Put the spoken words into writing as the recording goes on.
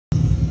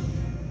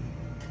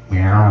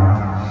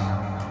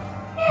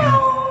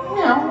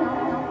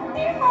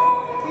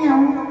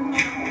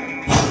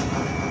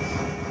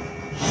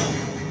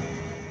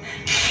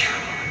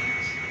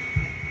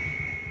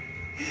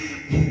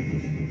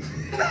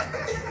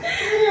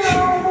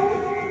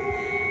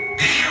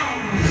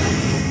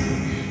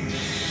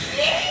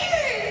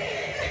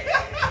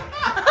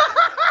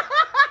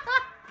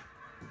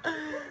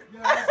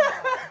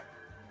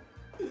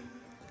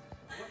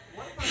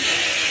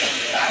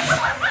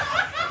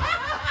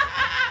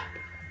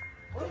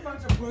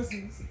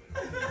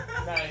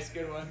Nice,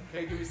 good one.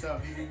 Okay, give me some.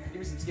 Give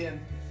me some skin.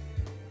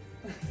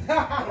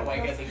 Oh my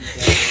god.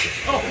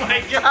 Oh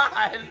my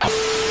god.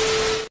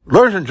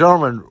 Ladies and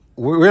gentlemen,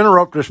 we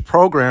interrupt this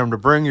program to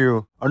bring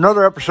you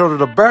another episode of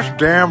the best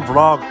damn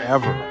vlog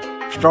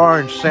ever,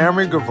 starring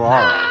Sammy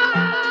Guevara.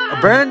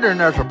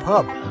 Abandoned as a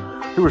pup,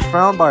 he was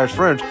found by his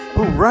friends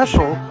who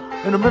wrestle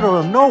in the middle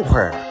of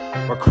nowhere.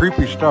 But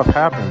creepy stuff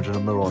happens in the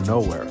middle of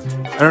nowhere.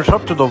 And it's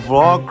up to the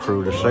vlog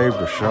crew to save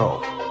the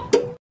show.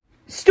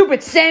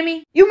 Stupid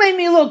Sammy, you made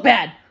me look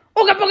bad.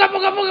 Ooga booga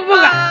booga booga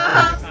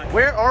booga.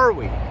 Where are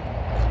we?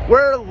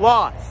 We're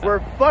lost. We're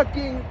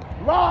fucking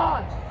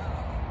lost.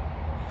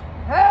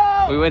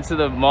 Help! We went to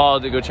the mall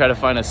to go try to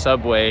find a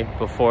Subway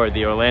before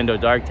the Orlando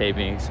Dark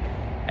tapings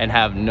and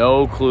have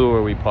no clue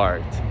where we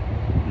parked.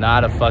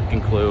 Not a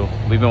fucking clue.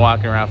 We've been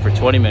walking around for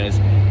 20 minutes.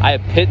 I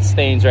have pit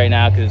stains right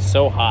now because it's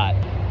so hot.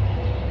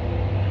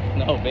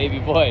 No, baby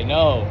boy,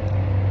 no.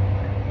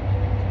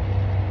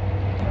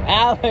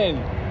 Alan,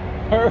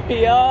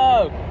 hurry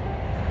up.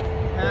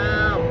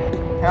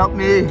 Help. Help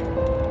me.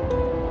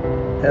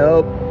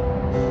 Help.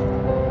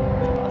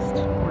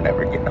 We're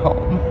never getting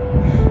home.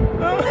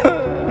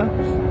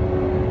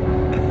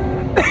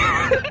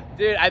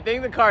 Dude, I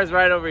think the car's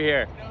right over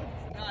here. No,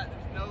 it's not.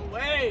 There's no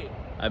way.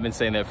 I've been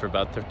saying that for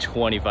about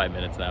 25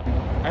 minutes now.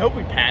 I hope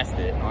we passed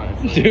it,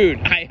 honestly. Dude,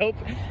 I hope.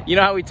 You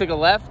know how we took a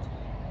left?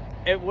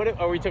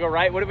 Or we took a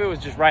right? What if it was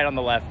just right on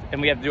the left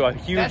and we have to do a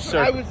huge circle? That's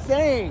what I was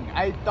saying.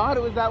 I thought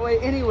it was that way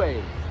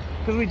anyway.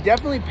 Because we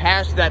definitely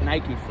passed that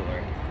Nike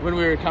store when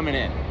we were coming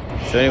in.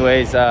 So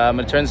anyways, I'm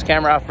gonna turn this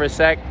camera off for a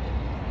sec.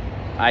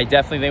 I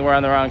definitely think we're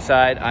on the wrong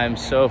side. I'm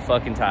so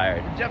fucking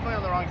tired. We're definitely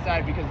on the wrong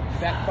side because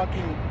that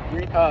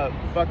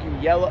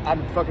fucking yellow,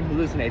 I'm fucking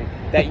hallucinating.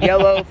 That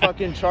yellow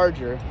fucking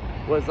Charger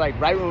was like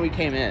right when we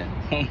came in.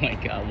 Oh my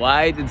God,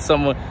 why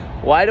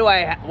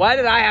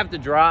did I have to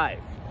drive?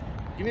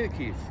 Give me the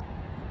keys.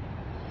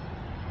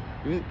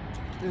 Give me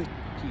the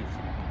keys.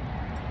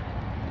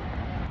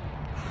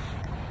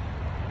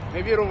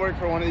 Maybe it'll work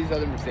for one of these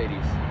other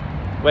Mercedes.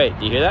 Wait,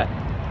 do you hear that?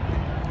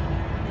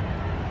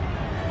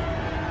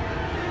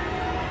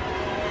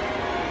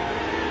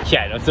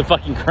 Yeah, that's a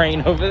fucking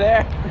crane over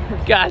there.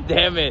 God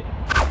damn it.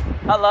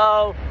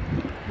 Hello.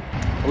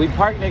 We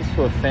parked next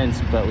to a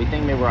fence, but we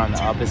think maybe we're on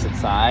the opposite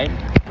side.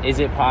 Is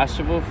it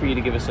possible for you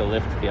to give us a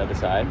lift to the other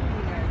side?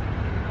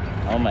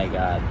 Oh my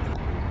God.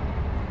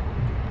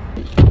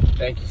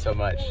 Thank you so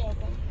much.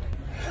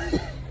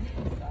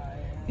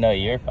 No,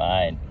 you're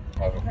fine.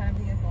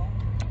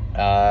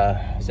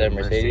 Is that a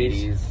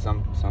Mercedes?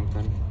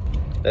 Something.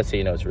 That's how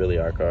you know it's really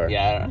our car.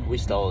 Yeah, we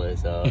stole it,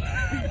 so.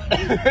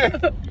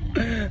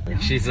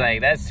 She's like,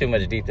 that's too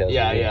much detail.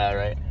 Yeah,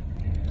 right.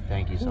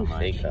 Thank you so much.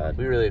 Thank God.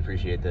 We really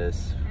appreciate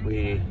this.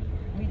 We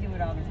do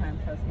it all the time,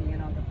 trust me,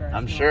 and all the birds.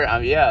 I'm sure,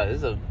 yeah, this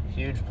is a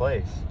huge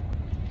place.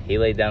 He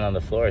laid down on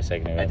the floor a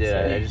second ago. I did,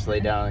 I just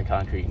laid down on the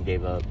concrete and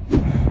gave up.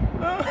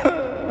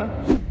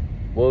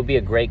 What would be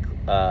a great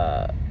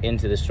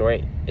into the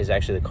story is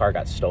actually the car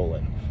got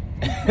stolen.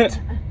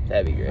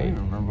 That'd be great. I don't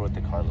even remember what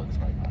the car looks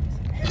like,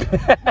 honestly.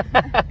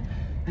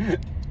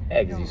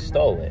 Yeah, because you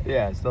stole it.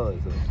 Yeah, I stole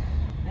it. So.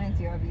 And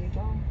it's your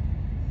vehicle?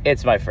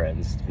 It's my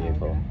friend's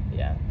vehicle. Okay.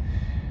 Yeah.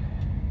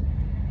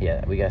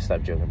 Yeah, we gotta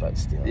stop joking about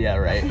stealing. Yeah,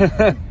 right.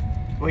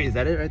 Wait, is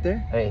that it right there?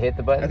 Hey, hit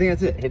the button. I think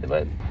that's it. Hit the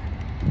button.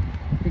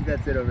 I think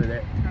that's it over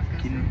there.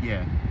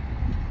 Yeah.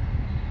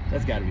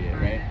 That's gotta be it,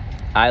 right?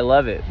 I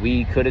love it.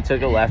 We could have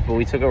took a left, but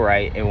we took a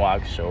right and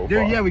walked so far.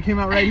 Dude, yeah, we came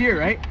out right here,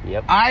 right?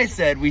 Yep. I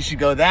said we should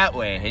go that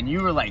way, and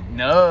you were like,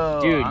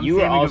 no. Dude, you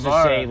were also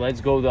saying,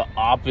 let's go the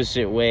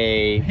opposite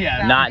way,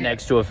 yeah, not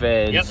next to a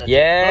fence. Yep,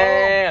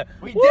 yeah.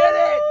 We did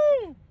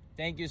it.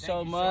 Thank you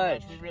so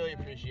much. We really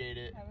appreciate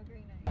it. Have a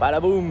great night.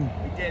 Bada boom.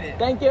 We did it.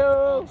 Thank you.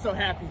 I'm so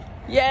happy.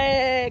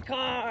 Yeah,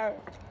 car.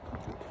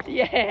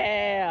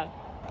 Yeah.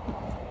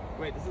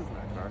 Wait, this isn't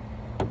our car.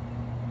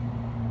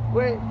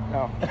 Wait.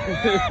 No.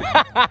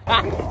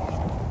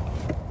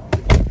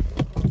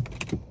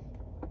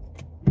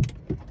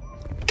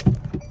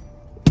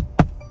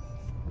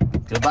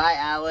 Goodbye,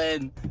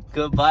 Alan.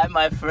 Goodbye,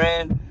 my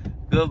friend.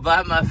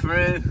 Goodbye, my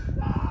friend.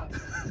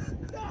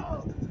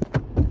 No.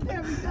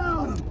 There we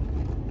go.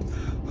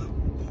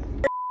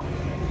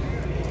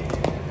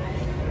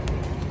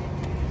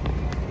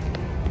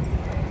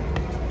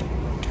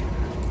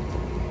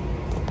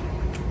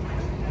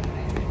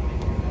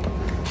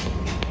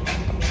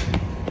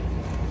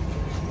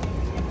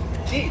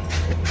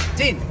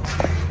 Dean.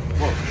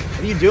 Whoa.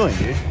 What are you doing,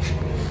 dude?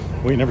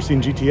 Well, you never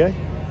seen GTA?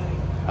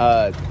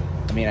 I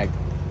mean,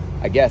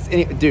 I guess.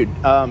 Dude,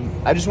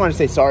 I just want to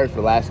say sorry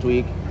for last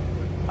week.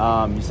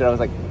 You said I was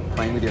like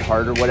playing with your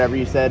heart or whatever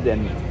you said,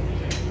 and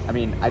I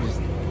mean, I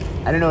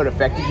didn't know it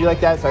affected you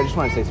like that, so I just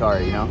want to say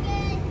sorry, you know?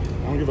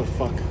 I don't give a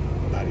fuck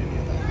about any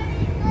of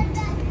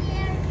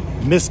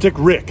that. Mystic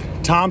Rick,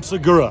 Tom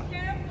Segura,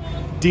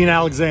 Dean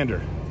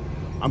Alexander.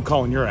 I'm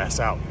calling your ass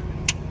out.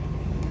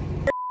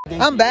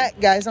 I'm back,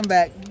 guys. I'm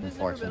back.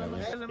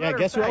 Unfortunately. Yeah,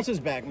 guess who else is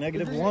back?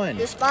 -1.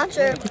 The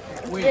sponsor of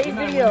today's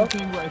video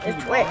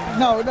is Twitch.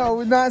 No,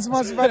 we're not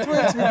sponsored by Twitch.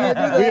 We can't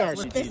do that. We are.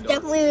 It's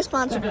definitely the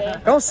sponsor today.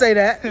 Don't say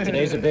that.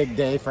 Today's a big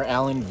day for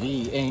Alan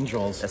V.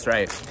 Angels. That's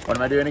right. What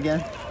am I doing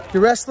again?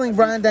 You're wrestling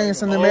Bryan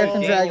Danielson, the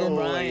American Dragon.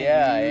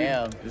 Yeah, I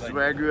am. This is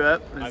where I grew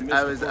up. I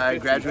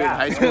graduated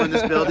high school in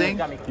this building.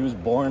 He was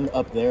born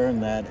up there in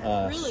that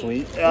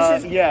suite.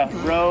 Yeah,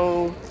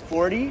 row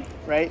 40,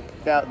 right?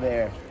 About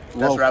there.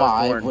 That's Row where I was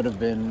 5 born. would have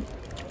been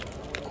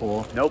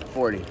cool. Nope,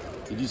 40.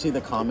 Did you see the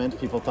comments?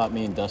 People thought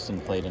me and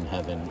Dustin played in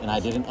heaven, and I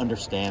didn't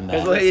understand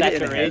that.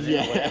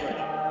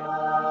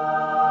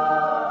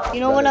 You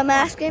know what I'm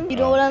asking? You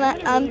know what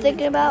I'm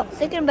thinking about?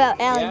 Thinking about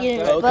Alan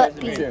getting his butt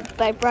beat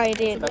by Bryan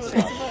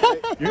Danielson.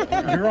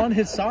 You're on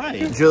his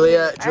side.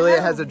 Julia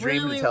has a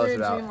dream to tell us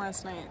about. Dream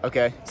last night.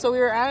 Okay. So we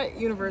were at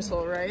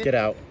Universal, right? Get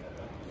out.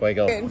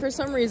 Fuego. And for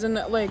some reason,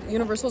 like,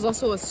 Universal is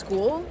also a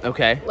school.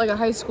 Okay. Like a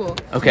high school.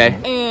 Okay.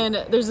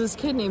 And there's this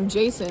kid named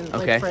Jason.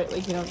 Okay.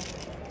 Like you know,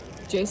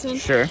 Jason.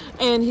 Sure.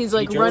 And he's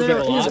like running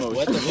around.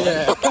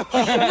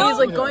 He's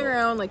like going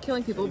around like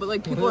killing people, but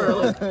like people are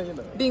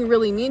like being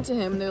really mean to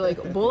him. They're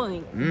like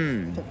bullying.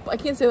 I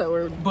can't say that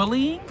word.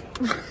 Bullying?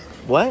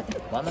 What?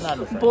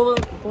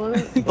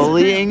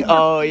 Bullying?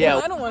 Oh, yeah.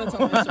 I don't want to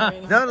tell my story.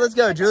 No, let's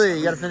go. Julia,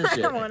 you gotta finish I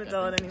it. don't want to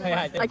tell it anymore.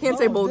 I can't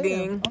say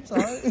bullying. I'm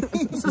sorry.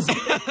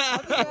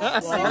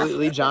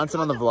 Lee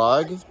Johnson on the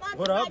vlog.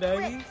 What up,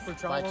 baby?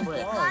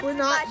 We're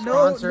not.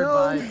 Sponsored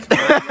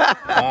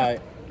by...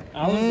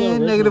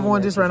 And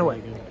 -1 just ran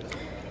away.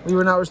 We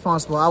were not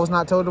responsible. I was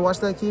not told to watch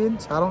that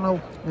kid, so I don't know,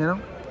 you know?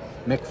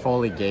 Mick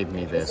Foley gave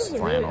me this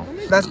flannel.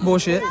 That's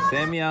bullshit.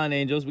 Sammy on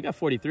Angels, we got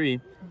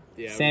 43.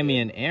 Yeah, Sammy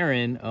and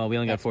Aaron, oh, we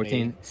only got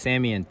 14. Me.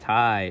 Sammy and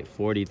Ty,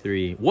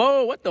 43.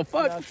 Whoa, what the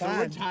fuck? So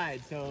we're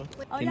tied, so...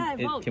 Oh, yeah, I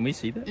vote. Can we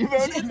see that? You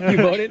voted? You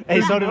voted?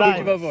 Hey, so did I.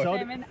 You vote for?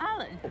 Sam and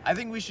Alan. I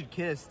think we should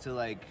kiss to,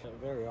 like...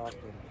 Very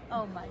often.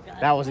 Oh, my God.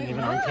 That wasn't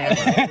even on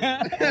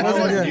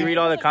camera. Did you read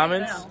all the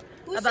comments?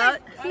 About?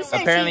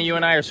 Apparently you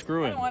and I are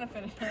screwing. I don't want to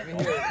finish it.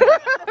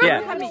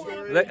 Yeah,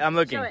 look, I'm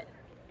looking.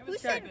 Who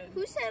said?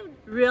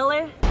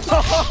 Really?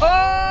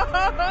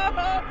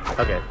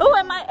 Okay. Oh,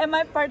 am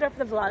I part of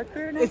the vlog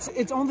crew now?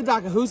 It's on the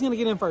docket. Who's gonna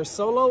get in first,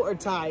 Solo or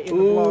Ty in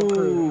the vlog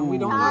crew? And we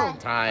don't know.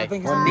 Ty. I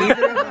think Well, it's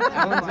neither of them.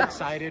 Alan's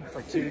excited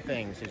for 2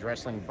 things. He's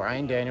wrestling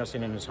Bryan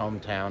Danielson in his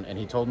hometown, and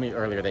he told me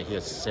earlier that he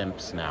has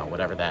simps now,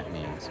 whatever that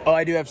means. Oh,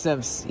 I do have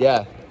simps.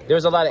 Yeah.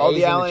 There's a lot of all A's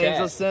the in Alan the chat.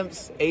 Angels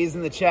simps. A's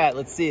in the chat.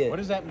 Let's see it. What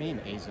does that mean,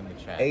 A's in the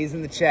chat? A's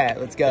in the chat.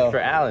 Let's go. For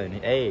Alan,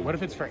 hey. What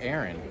if it's for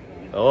Aaron?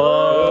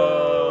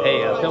 Oh. Hey,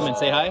 Pillman,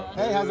 say hi.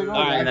 Hey, how's it going?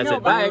 All right, and that's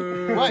it. Bye.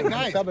 What?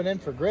 Nice. I'm subbing in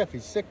for Griff.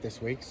 He's sick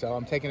this week, so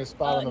I'm taking his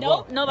spot on the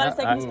vlog. Nobody's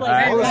taking his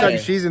place. All of a sudden,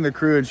 she's in the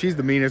crew, and she's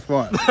the meanest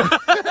one.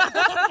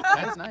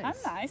 That's nice.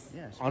 That's nice.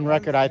 Yeah, on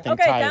record, I think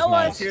Okay, Ty that is was-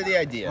 nice. Let's hear the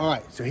idea. All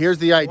right, so here's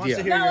the idea.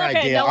 to hear your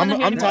idea.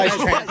 I'm Ty's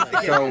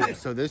translator.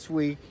 So this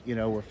week, you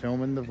know, we're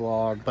filming the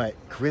vlog, but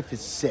Griff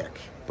is sick.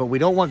 But we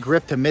don't want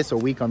Griff to miss a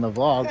week on the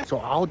vlog, so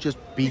I'll just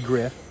be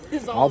Griff.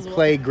 I'll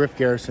play Griff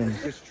Garrison.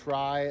 Just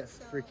try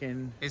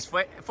freaking... Is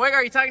Fuego,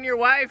 are you talking to your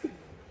wife?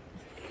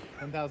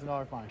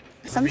 $10,000 fine.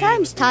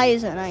 Sometimes Ty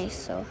isn't nice,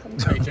 so.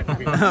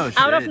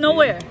 Out of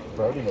nowhere.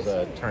 Brody's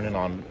turning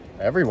on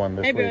everyone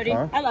this Hey, week, Brody,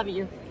 huh? I love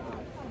you.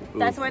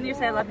 That's when you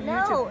say I love you.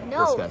 No.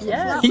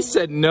 Yeah. He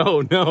said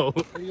no.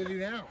 What are you gonna do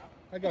now?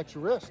 I got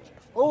your wrist.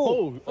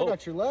 Oh, I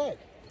got your leg.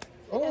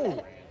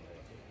 Oh.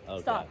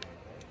 Stop.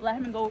 Let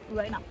him go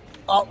right now.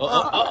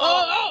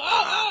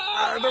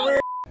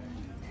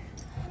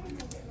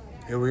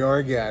 Here we are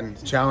again.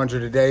 The challenger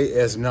today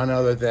is none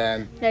other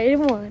than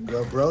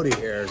 -1. Brody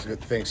here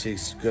thinks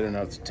he's good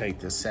enough to take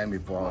the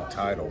semi-vlog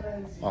title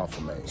off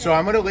of me. So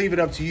I'm going to leave it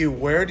up to you.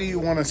 Where do you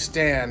want to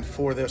stand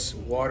for this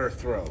water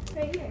throw?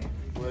 Right here.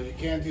 Well, you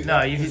can't do that. No,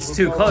 it's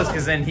too close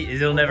because then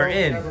it'll never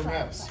end. Never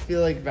mess. I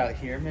feel like about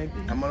here, maybe.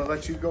 I'm going to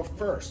let you go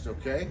first,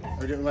 okay?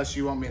 Or unless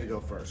you want me to go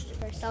first.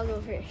 First, I'll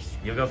go first.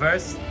 You go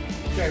first?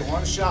 Okay,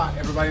 one shot.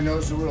 Everybody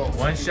knows the rules.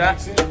 One If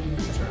shot? he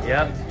makes it, turn.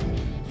 Yep.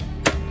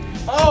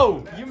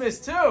 Oh, you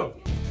missed 2.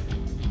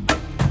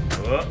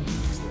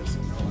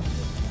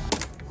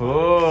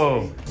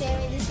 Oh.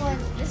 Sammy,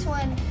 this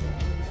one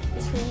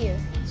is for you.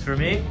 It's for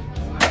me?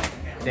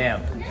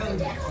 Damn.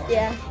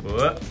 Yeah.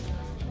 Whoop.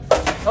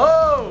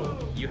 Oh!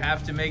 You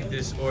have to make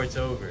this or it's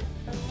over.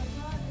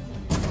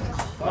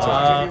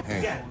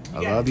 Hey, I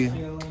love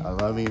you. I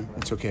love you.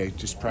 It's okay.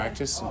 Just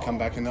practice and come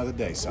back another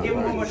day, son. Give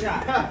him one more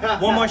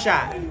shot. One more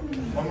shot.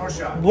 One more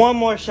shot. One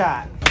more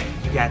shot.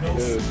 You got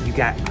this.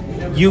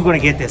 You're gonna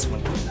get this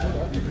one.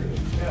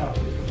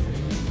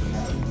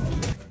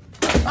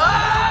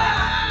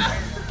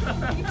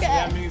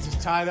 That means it's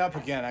tied up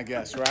again, I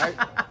guess, right?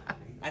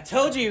 I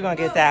told you you're gonna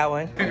get that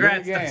one.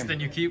 Congrats,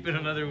 Dustin. You keep it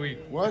another week.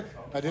 What?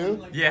 I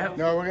do? Yeah.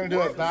 No, we're gonna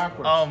do it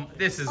backwards.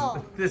 This is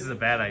a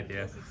bad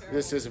idea.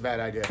 This is a bad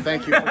idea.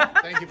 Thank you.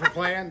 Thank you for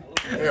playing.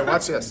 Here,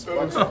 watch this.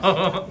 Watch this.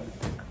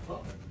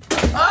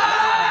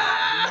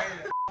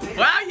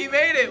 Wow, you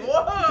made it!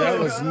 Whoa! That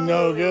was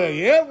no good.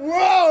 Yeah,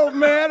 whoa,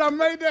 man! I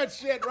made that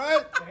shit,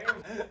 right?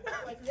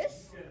 Like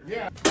this?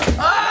 Yeah.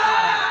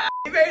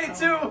 You made it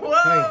too!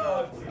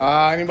 Whoa!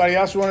 Hey. Anybody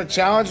else want to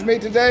challenge me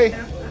today?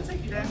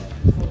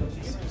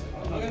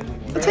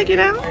 I'll take you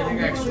down.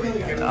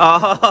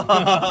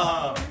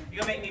 Oh. You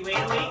gonna make me wait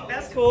a week?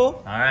 That's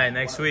cool. All right,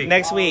 next week.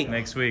 Next week.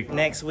 Next week.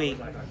 Next week.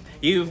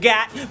 You've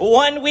got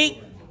 1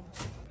 week.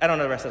 I don't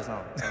know the rest of the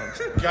song.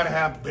 You gotta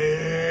have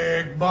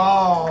big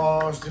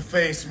balls to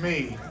face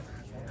me.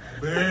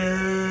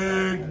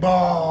 Big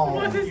balls.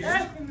 What is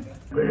that?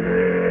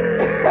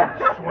 Big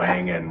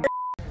swinging.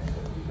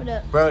 What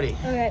up? Brody,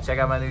 Okay. check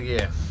out my new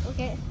gear.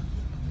 Okay.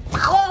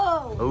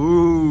 Whoa!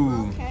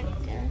 Ooh. Okay.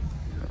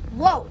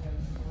 Whoa!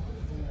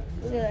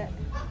 Look at that.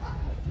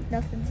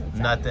 Nothing's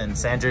inside. Nothing.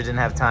 Sandra didn't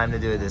have time to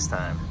do it this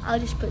time. I'll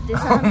just put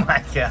this on. Oh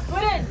my god.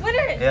 Put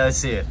it! Yeah, let's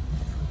see it.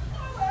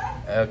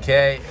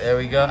 Okay, there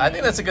we go. I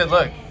think that's a good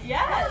look.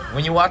 Yes.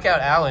 When you walk out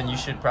Allen, you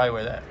should probably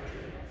wear that.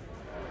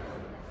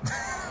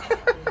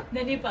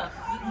 The nip up.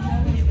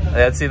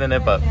 Let's see the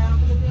nip up.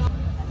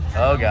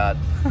 Oh god.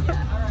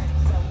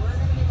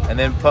 And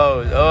then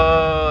pose.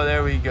 Oh,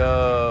 there we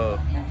go.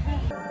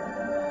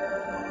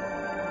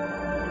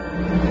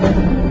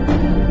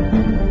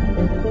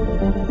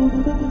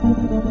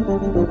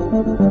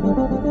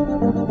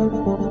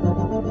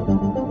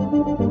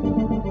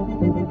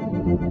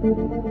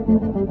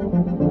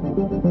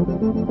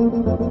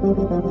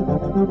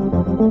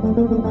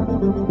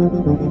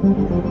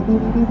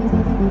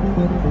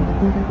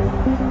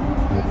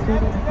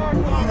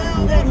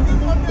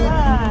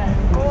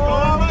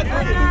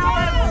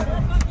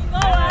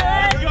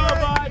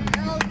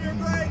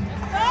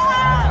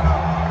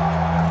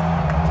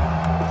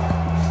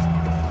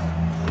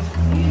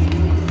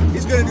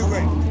 He's gonna do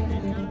great.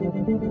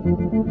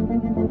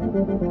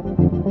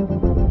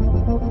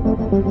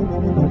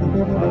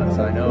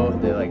 So I know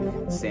that like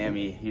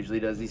Sammy usually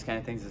does these kind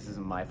of things. This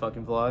isn't my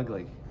fucking vlog.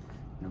 Like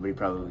nobody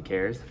probably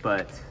cares,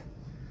 but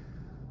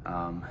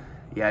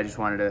yeah, I just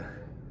wanted to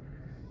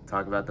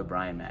talk about the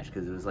Brian match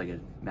because it was like a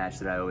match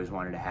that I always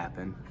wanted to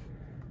happen.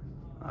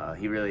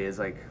 He really is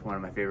like one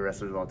of my favorite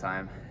wrestlers of all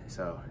time.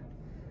 So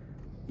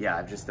yeah,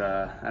 I've just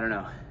I don't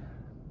know.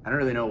 I don't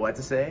really know what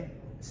to say.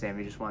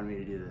 Sammy just wanted me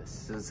to do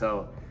this.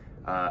 So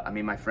I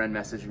mean, my friend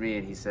messaged me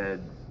and he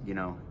said, you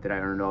know, that I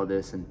earned all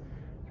this. And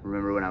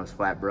remember when I was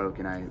flat broke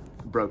and I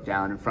broke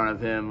down in front of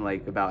him,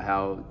 like about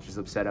how just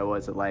upset I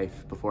was at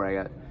life before I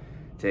got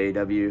to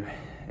AEW.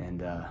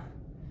 And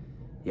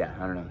yeah,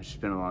 I don't know, it's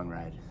just been a long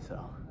ride. So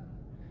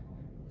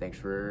thanks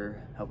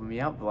for helping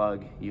me out,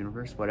 vlog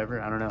universe, whatever,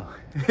 I don't know.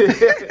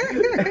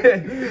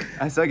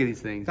 I suck at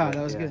these things. Oh,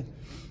 that was good.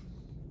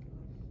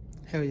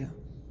 Hell yeah.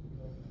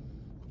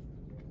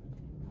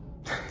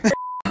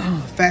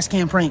 Fast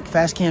cam prank.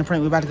 Fast cam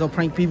prank. We're about to go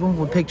prank people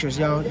with pictures.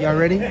 Y'all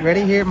ready?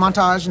 Ready? Here,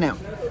 montage now.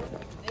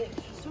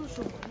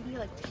 Social media,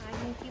 like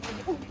tagging people.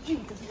 Oh,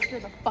 Jesus, you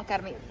scared the fuck out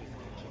of me.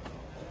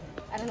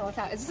 I don't know what's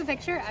out. Is this a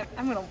picture?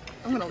 I'm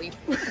gonna leave.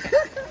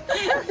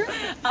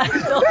 I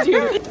told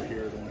you.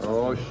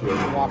 Oh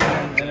shit. Walk in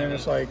and then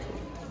it's like,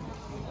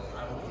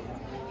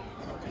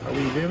 are we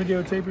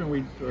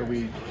videotaping or are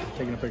we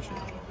taking a picture?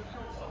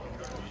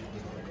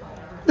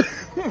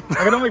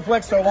 I can only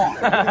flex so long.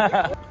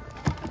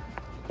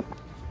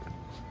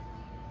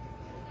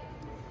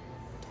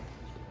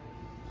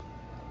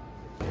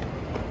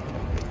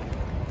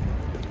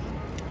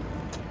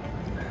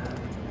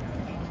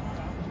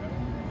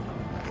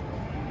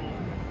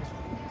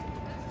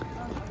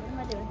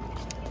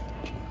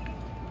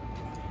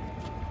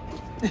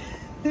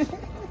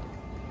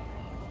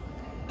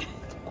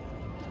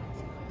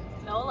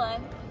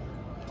 Nolan.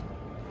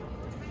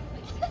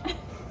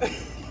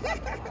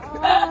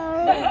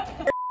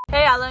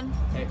 Hey, Alan.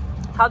 Hey.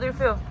 How do you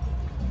feel?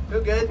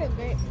 Feel good. Feel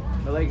great.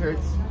 My leg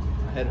hurts.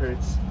 My head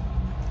hurts.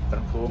 But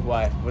I'm cool.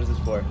 Why? What is this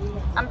for?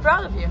 I'm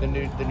proud of you. The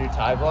new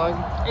Thai vlog?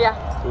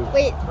 Yeah. Oof.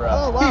 Wait.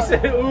 Rough. Oh, wow. He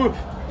said oof.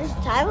 This is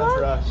Thai That's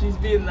vlog? rough. She's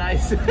being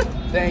nice.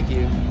 Thank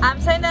you. I'm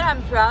saying that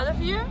I'm proud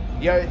of you.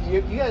 Yeah,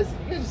 you guys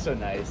are so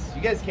nice.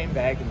 You guys came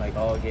back and like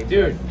all gave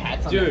me like,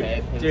 pats on the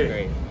head. It was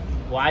great.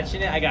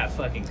 Watching it, I got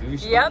fucking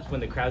goosebumps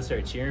when the crowd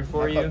started cheering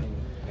for you.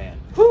 Man,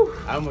 whew.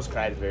 I almost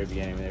cried at the very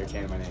beginning when they were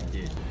chanting my name.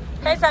 Dude.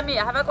 Hey, Sammy,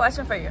 I have a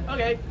question for you.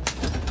 Okay.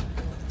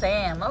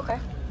 Damn, okay.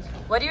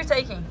 What are you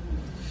taking?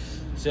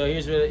 So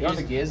here's what. You on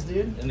the Giz,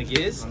 dude? In the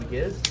Giz? On the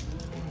Giz?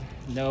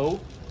 No.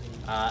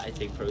 I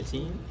take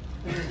protein.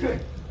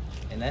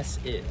 And that's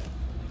it.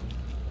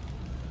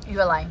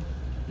 You're lying.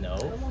 No.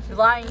 You're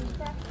lying.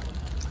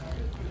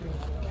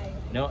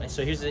 No,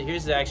 so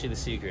here's actually the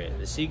secret.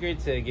 The secret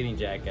to getting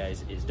jacked,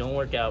 guys, is don't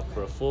work out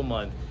for a full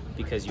month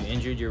because you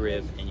injured your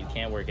rib and you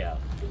can't work out.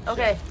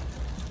 Okay.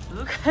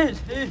 Look at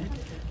it.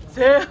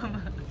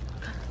 Damn.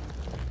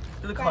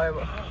 You look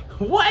horrible.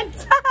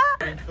 What?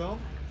 Being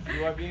filmed?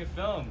 You are being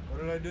filmed.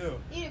 What did I do?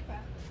 Eat it,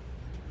 crap.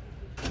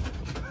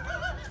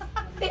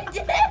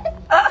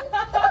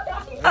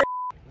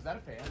 Was that a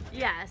fan?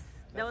 Yes,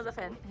 that was a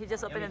fan. He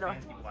just opened the door.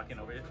 Walking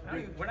over here.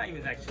 We're not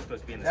even actually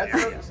supposed to be in this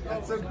area.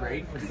 That's so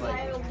great. It's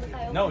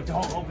like, No,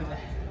 don't open that.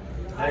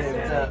 Hey,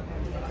 what's up?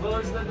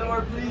 Close the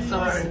door, please.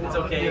 Sorry. It's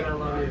okay. I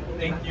love you.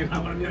 Thank you. I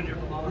want to be on your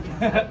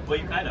vlog. Well,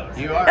 you kind of.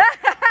 You are.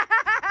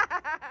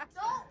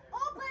 Don't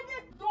open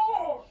the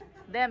door!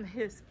 Damn,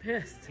 he's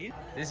pissed.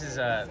 This is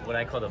what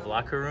I call the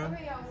vlogger room.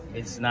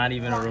 It's not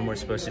even a room we're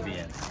supposed to be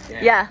in.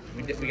 Yeah.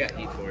 We got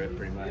heat for it,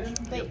 pretty much.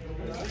 Wait.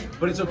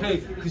 But it's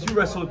okay, because you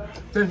wrestled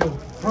Daniel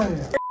Bryan.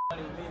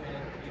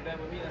 You bet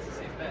with me, that's a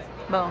safe bet.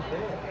 Boom.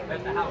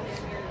 Bet the house.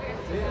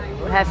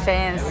 We have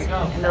fans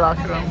in the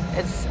locker room.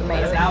 It's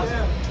amazing.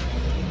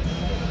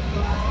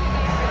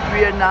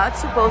 We are not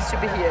supposed to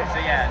be here. So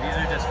yeah, these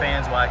are just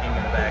fans walking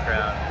in the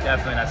background.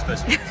 Definitely not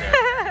supposed to be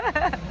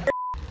there.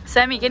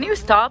 Sammy, can you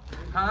stop?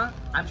 Huh?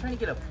 I'm trying to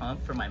get a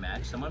pump for my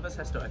match. Some of us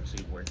has to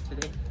actually work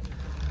today.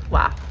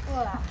 Wow.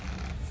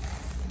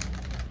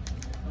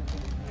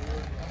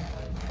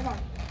 Come on.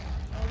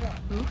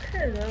 Look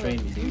at that.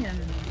 Train me.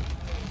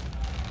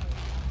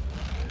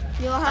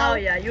 You know how? Oh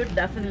yeah, you're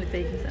definitely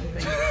taking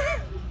something.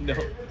 No.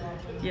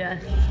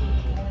 Yes.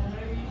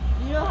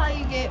 You know how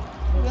you get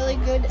really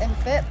good and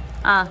fit?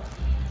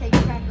 Take a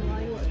cracker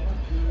while you work.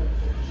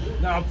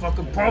 Now I'm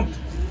fucking pumped.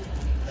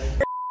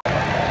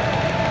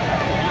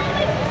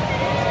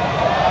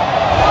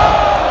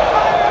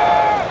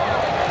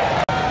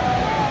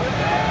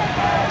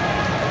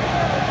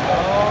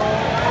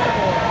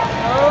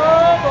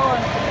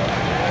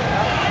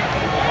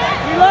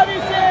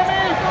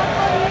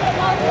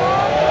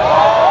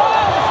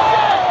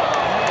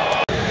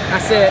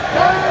 That's it.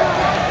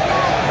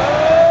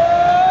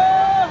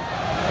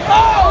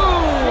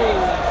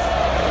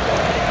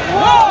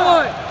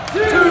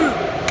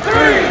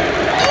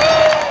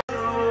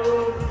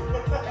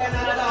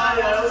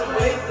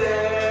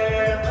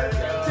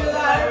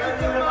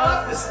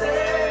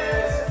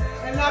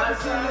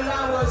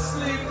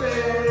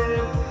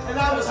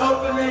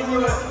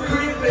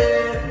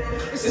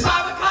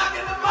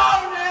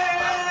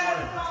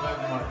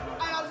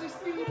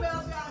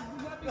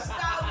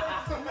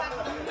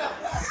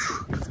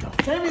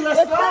 Sammy,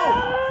 let's go!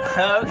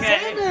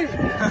 Okay.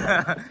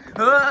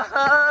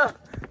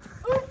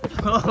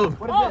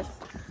 What is this?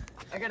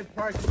 I got a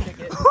parking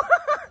ticket.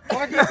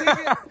 Parking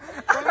ticket?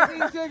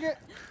 Parking ticket?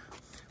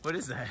 What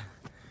is that?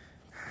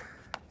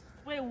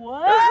 Wait,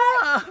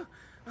 what?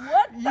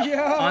 What?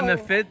 Yo. On the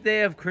 5th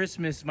day of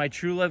Christmas, my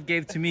true love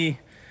gave to me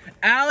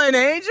Alan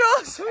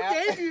Angels? Who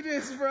gave you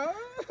this, bro?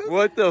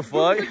 What the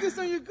fuck? Who put this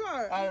on your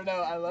car? I don't know.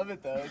 I love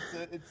it though.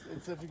 It's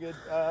such a good.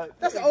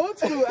 That's old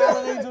school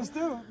Alan Angels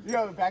too.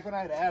 Yo, back when I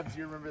had abs,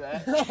 you remember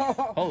that?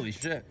 Holy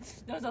shit.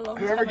 That was a long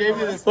Whoever time gave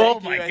ago. you this. Oh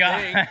thank my you, I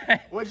god.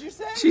 think. What'd you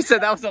say? She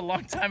said that was a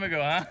long time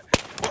ago, huh?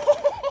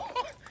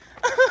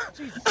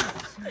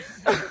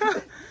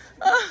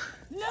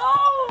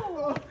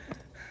 No!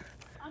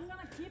 I'm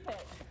gonna keep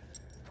it.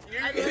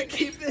 You're gonna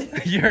keep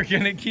it? You're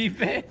gonna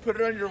keep it? Put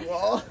it on your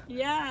wall?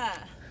 Yeah.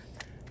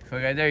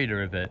 Fuck, I dare you to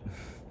rip it.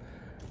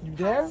 You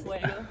dare?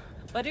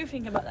 What do you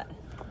think about that?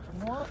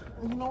 You know what?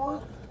 You know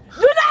what?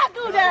 Do not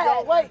do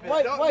that! Wait.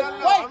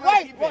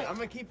 I'm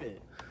gonna keep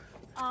it.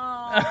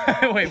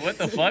 Wait, what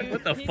the fuck?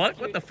 What the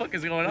fuck? What the fuck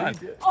is going on?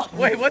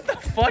 Wait, what the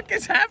fuck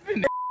is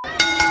happening?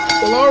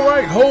 Well, all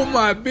right, hold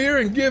my beer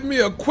and give me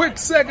a quick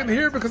second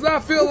here because I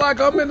feel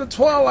like I'm in the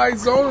Twilight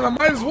Zone and I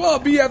might as well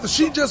be after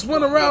she just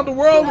went around the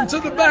world and to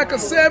the back of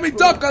Sammy,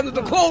 duck under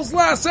the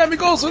clothesline. Sammy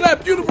goes for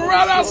that beautiful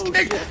roundhouse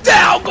kick.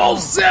 Down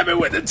goes Sammy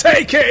with the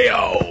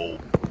TKO.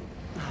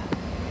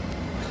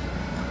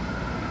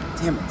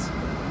 Damn it.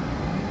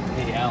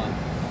 Hey, Alan.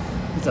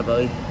 What's up,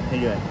 buddy? How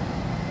you doing?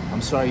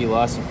 I'm sorry you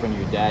lost in front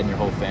of your dad and your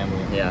whole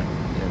family. Yeah.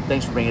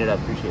 Thanks for bringing it up.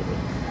 Appreciate it.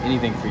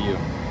 Anything for you.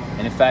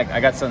 And in fact, I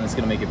got something that's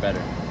gonna make it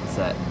better. What's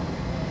that?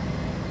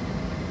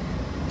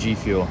 G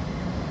Fuel.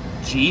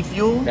 G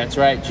Fuel? That's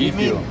right, G You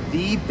Fuel. mean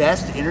the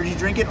best energy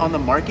drink on the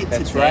market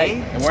That's today?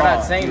 right. And we're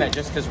not saying that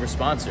just because we're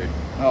sponsored.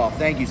 Oh,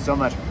 thank you so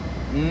much.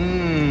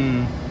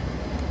 Mmm.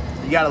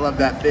 You gotta love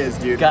that fizz,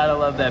 dude. Gotta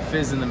love that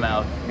fizz in the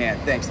mouth. Man,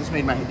 thanks. This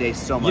made my day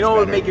so much better. You know what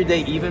would make your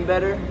day even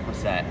better?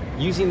 What's that?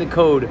 Using the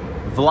code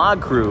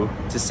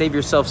VLOGCREW to save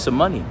yourself some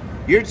money.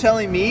 You're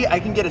telling me I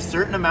can get a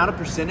certain amount of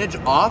percentage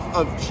off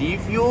of G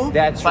Fuel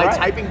by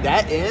typing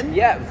that in?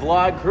 Yeah,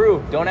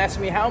 VLOGCREW. Don't ask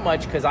me how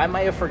much because I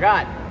might have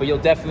forgot, but you'll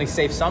definitely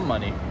save some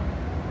money.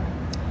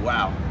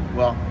 Wow.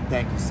 Well,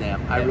 thank you,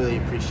 Sam. I really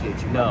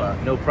appreciate you.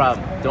 No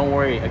problem. Don't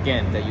worry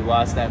again that you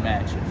lost that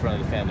match in front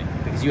of the family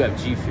because you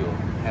have G Fuel.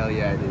 Hell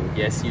yeah, I do.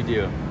 Yes, you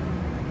do.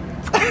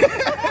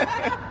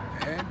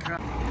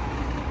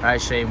 All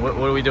right, Shane. What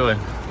are we doing?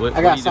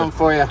 I got something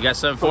for you. You got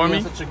something for me?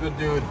 You're such a good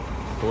dude.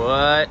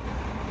 What?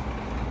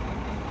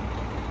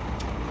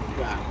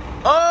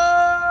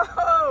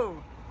 Oh!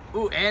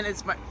 Ooh, and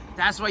it's my.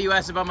 That's why you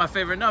asked about my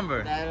favorite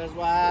number. That is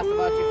why I asked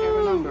about your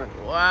favorite number.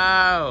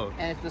 Wow.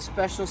 And it's the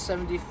special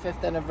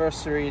 75th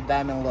anniversary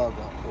diamond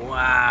logo.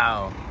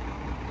 Wow.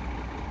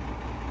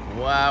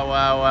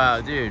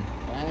 Wow, dude.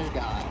 Thank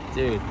God.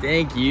 Dude,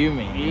 thank you,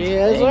 man.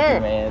 Yes, thank sir.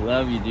 you, man.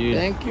 Love you, dude.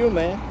 Thank you,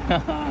 man.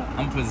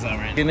 I'm putting some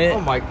right in it.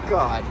 Oh my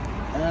God.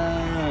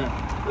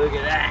 Look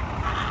at that.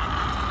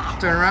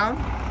 Turn around.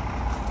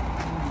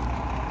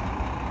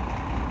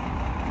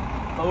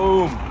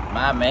 Boom.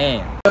 My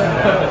man.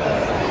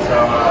 So,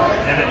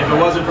 and if it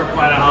wasn't for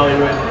Planet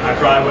Hollywood, I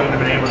probably wouldn't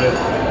have been able to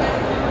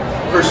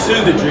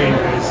pursue the dream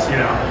because, you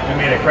know, we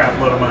made a crap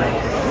load of money.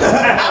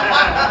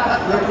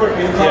 Real quick,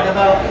 can you talk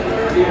about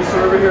being a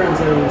server here in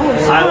San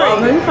I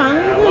love it.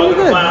 Welcome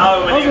to Planet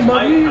Hollywood. My name's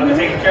Mike. I've been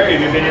taking care of you.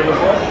 Have you been here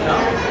before? No?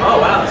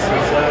 Oh, wow. This is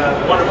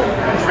wonderful.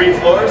 3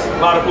 floors, a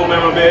lot of cool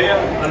memorabilia.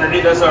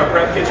 Underneath us, our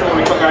prep kitchen where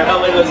we cook our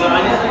LA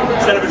lasagna.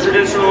 Instead of a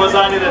traditional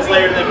lasagna that's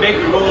layered and then baked,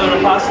 we roll it in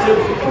a pasta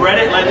tube,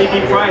 bread it, let it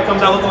deep fry. It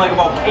comes out looking like a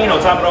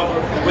volcano, top it off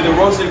with a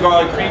roasted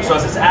garlic cream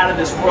sauce. It's out of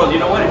this world. You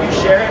know what? If you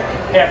share it,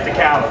 half the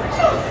calories.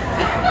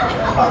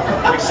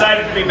 I'm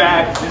excited to be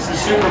back. This is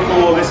super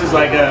cool. This is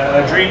like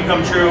a dream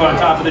come true on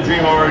top of the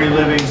dream already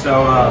living.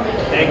 So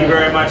thank you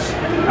very much.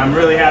 I'm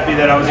really happy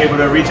that I was able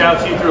to reach out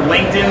to you through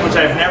LinkedIn, which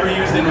I've never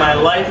used in my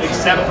life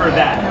except for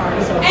that.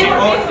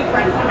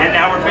 And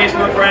now we're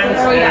Facebook friends,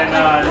 and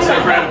it's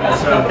incredible.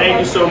 So thank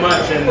you so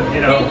much, and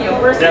you know,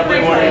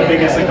 definitely one of the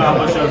biggest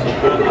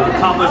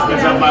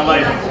accomplishments of my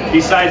life,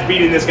 besides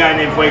beating this guy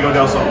named Fuego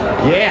del Sol.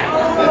 Yeah.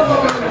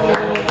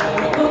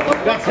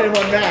 That's him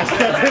on mask.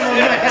 That's him on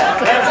mask.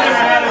 That's him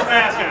on his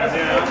mask, guys,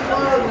 you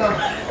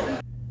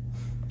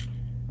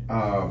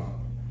know.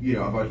 You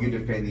know, about you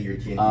defending your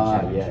TNT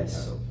championship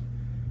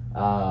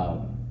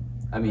title.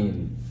 I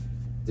mean,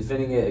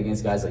 defending it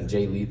against guys like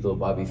Jay Lethal,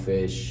 Bobby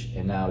Fish,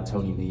 and now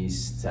Tony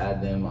Nese, to add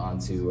them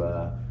onto,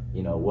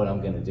 you know, what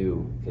I'm gonna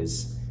do.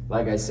 Because,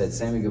 like I said,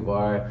 Sammy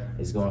Guevara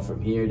is going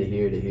from here to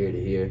here to here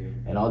to here,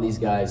 and all these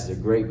guys, they're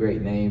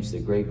great names,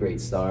 they're great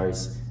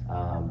stars,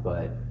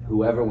 but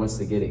whoever wants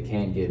to get it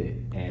can get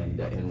it,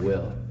 and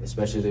will.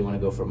 Especially if they want to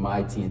go for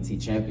my TNT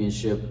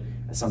championship.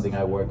 That's something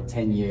I worked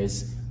 10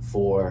 years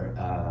for,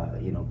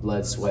 you know,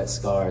 blood, sweat,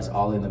 scars,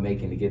 all in the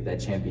making to get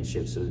that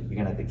championship. So you're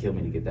gonna have to kill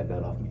me to get that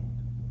belt off me.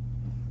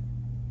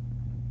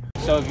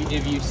 So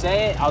if you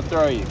say it, I'll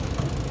throw you.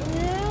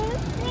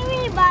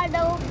 Sammy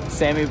Bardo.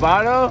 Sammy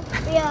Bardo?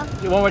 Yeah.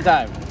 One more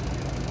time.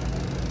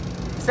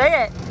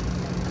 Say it.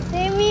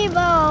 Sammy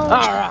Bardo.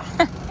 All right.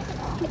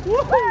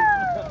 Woo!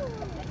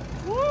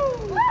 Woo!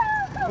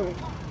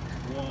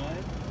 1,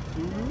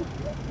 2,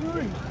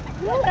 3.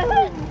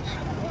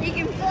 He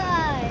can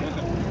fly.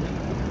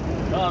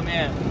 Oh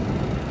man.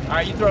 All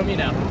right, you throw me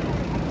now.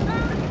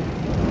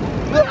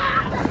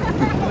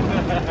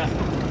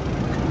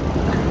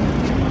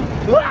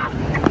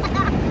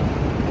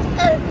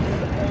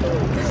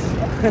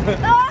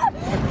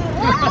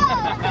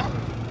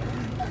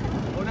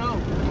 Oh no.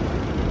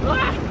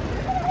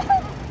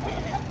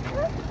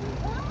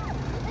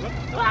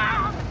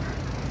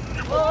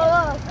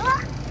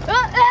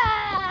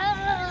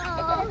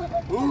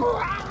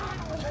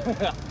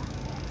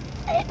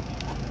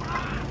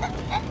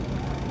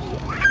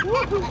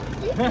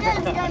 This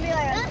is gonna be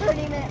like a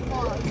 30-minute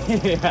vlog.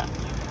 Yeah.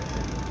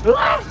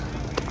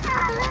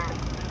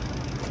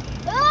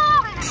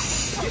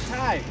 Get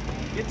tied.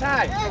 Get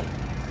tied.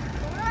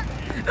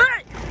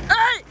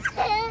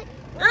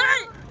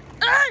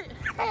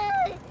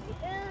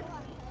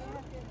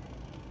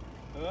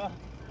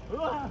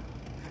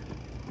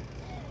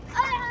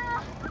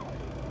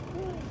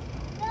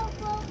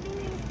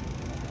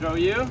 Throw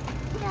you?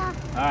 Yeah.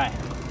 All right.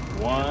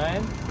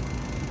 1,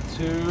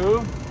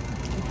 2,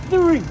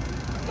 3.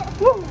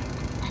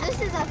 This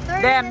is a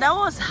 30. Damn, that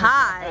was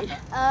high.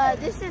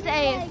 This is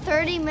a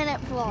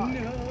 30-minute vlog.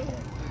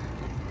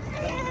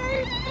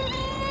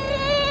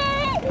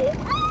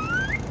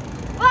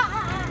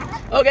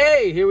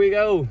 Okay, here we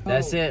go.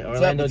 That's it.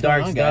 Orlando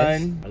Dark's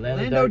done.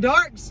 Orlando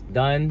Dark's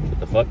done. What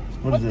the fuck?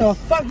 What the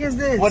fuck is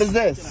this? What is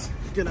this?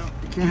 Get out.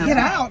 Get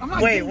out. I'm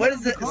not Wait, what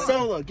is it?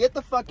 Solo, get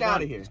the fuck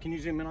out of here. Can you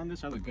zoom in on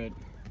this? I look good.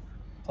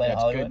 Planet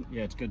Hollywood?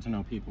 Yeah, it's good to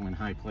know people in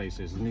high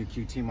places. The new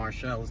QT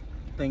Marshall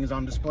thing is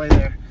on display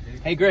there.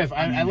 Hey Griff,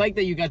 I like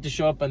that you got to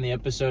show up on the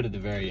episode at the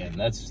very end.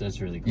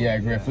 That's really cool. Yeah,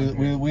 Griff.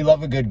 We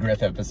love a good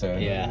Griff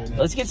episode. Yeah.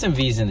 Let's get some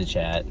V's in the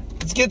chat.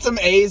 Let's get some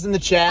A's in the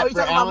chat. Oh, you for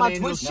talking about Alan my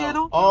Angel's, Twitch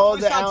channel? All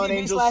Twitch the Alan TV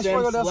Angel /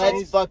 Sims.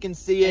 Let's fucking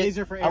see it. A's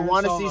are for I Aaron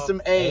want to Solo. see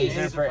some A's A's.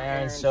 are for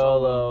Aaron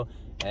Solo.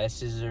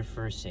 S's are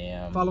for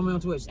Sam. Follow me on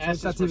Twitch.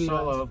 S is for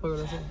Solo.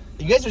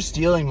 You guys are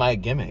stealing my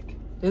gimmick.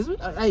 Is it?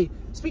 Hey,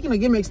 speaking of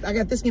gimmicks, I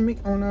got this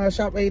gimmick on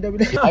Shop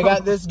AEW. I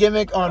got this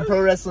gimmick on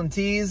Pro Wrestling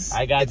Tees.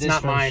 I got It's this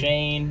not from mine.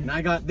 Shane. And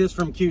I got this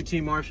from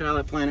QT Marshall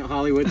at Planet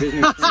Hollywood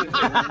Business.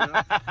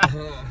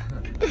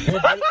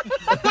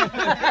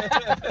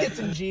 Get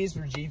some G's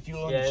for G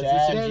Fuel in Yeah, the there's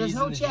chat. some There's G's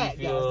no in the chat, guys.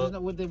 G-Fuel. There's no,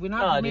 we're not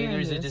No, premiering dude,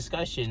 there's a this.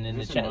 discussion in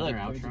the There's chat.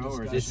 another Look, outro,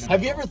 or is this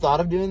Have you ever thought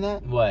of doing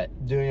that? what?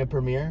 Doing a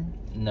premiere?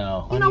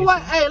 No. You know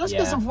what? Hey, let's Yeah.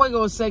 get some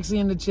Fuego Sexy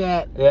in the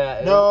chat.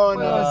 Yeah. No,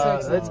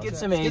 Let's get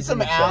some A's Get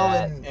some in the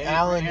Alan. chat.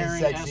 Alan is Aaron,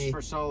 sexy. S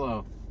for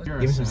Solo. Give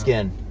me some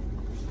skin.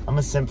 I'm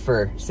a simp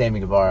for Sammy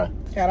Guevara.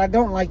 God, I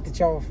don't like that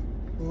y'all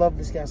love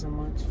this guy so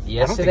much.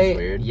 Yesterday,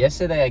 weird.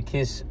 yesterday I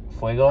kissed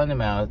fuego on the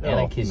mouth, and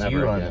I kissed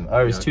you on them.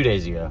 Oh, it was 2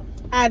 days ago.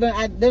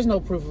 There's no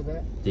proof of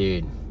that.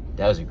 Dude,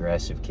 that was an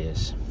aggressive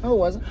kiss. No, it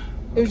wasn't.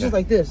 It was just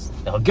like this.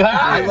 Oh, God.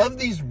 I love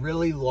these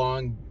really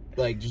long,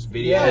 like, just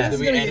videos that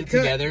we edit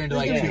together into,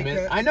 like, 2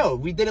 minutes. I know,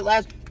 we did it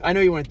last... I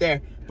know you weren't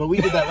there, but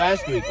we did that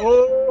last week.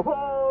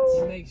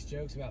 He makes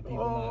jokes about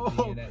people not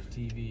being at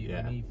TV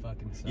when he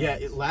fucking sucks. Yeah,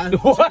 it last...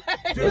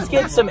 Let's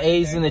get some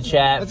A's in the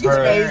chat. Let's get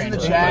some A's in the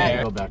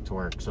chat. Go back to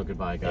work, so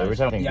goodbye, guys.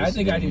 Yeah, I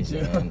think I do too.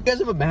 You guys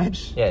have a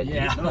match?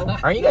 Yeah.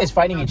 Aren't you guys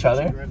fighting each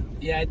other?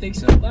 Yeah, I think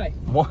so. Bye.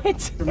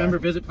 What? Remember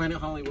Visit Planet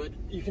Hollywood?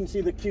 You can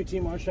see the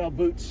QT Marshall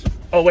boots.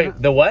 Oh, wait,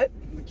 the what?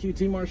 The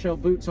QT Marshall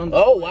boots on the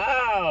Oh,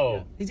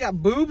 wow. He's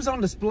got boobs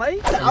on display?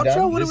 The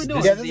outro? What are we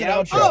doing? Yeah, this is the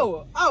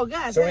outro. Oh,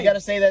 guys. So we got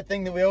to say that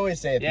thing that we always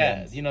say at the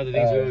end. You know the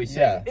things we always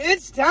say. Yeah.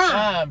 It's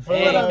time for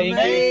Hey, the thank you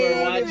main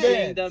for watching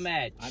event. the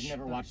match. I've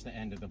never watched the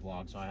end of the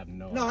vlog, so I have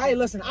no No, idea. hey,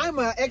 listen, I'm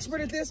an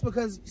expert at this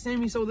because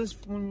Sammy sold this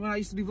when I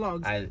used to do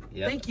vlogs.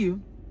 Thank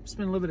you for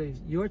spending a little bit of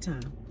your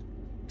time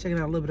checking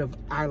out a little bit of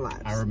our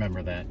lives. I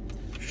remember that.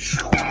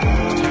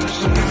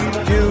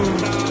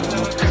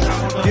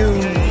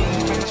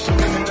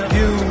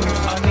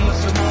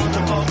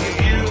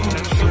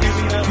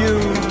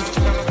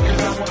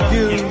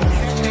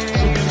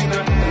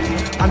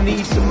 I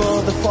need some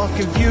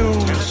motherfucking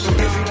views.